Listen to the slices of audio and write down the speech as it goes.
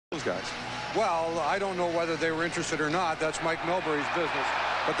those guys. Well, I don't know whether they were interested or not. That's Mike Milbury's business.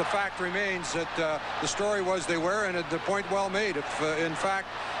 But the fact remains that the story was they were, and the point well made. If, in fact,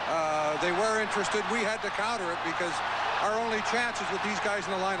 they were interested, we had to counter it because our only chance is with these guys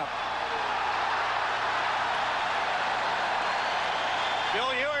in the lineup. Bill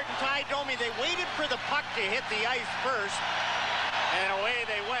Huard and Ty Domi, they waited for the puck to hit the ice first, and away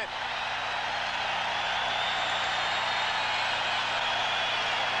they went.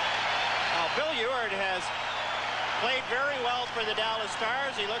 Now, Bill Huard has played very well for the Dallas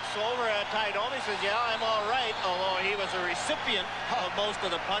Stars. He looks over at Ty Domi, says, yeah, I'm all right, although he was a recipient of most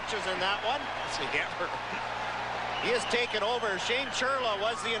of the punches in that one. He has taken over. Shane Churla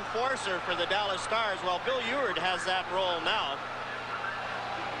was the enforcer for the Dallas Stars, while Bill Huard has that role now.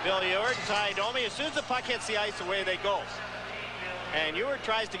 Bill Huard and Ty Domi, as soon as the puck hits the ice, away they go. And Huard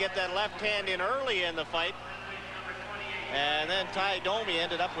tries to get that left hand in early in the fight. And then Ty Domi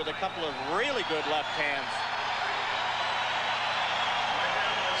ended up with a couple of really good left hands.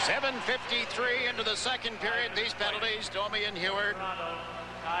 7:53 into the second period. These penalties, Domi and Huard.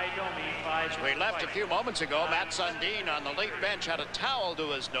 As we left a few moments ago, Matt Sundin on the late bench had a towel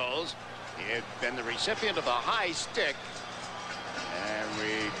to his nose. He had been the recipient of a high stick.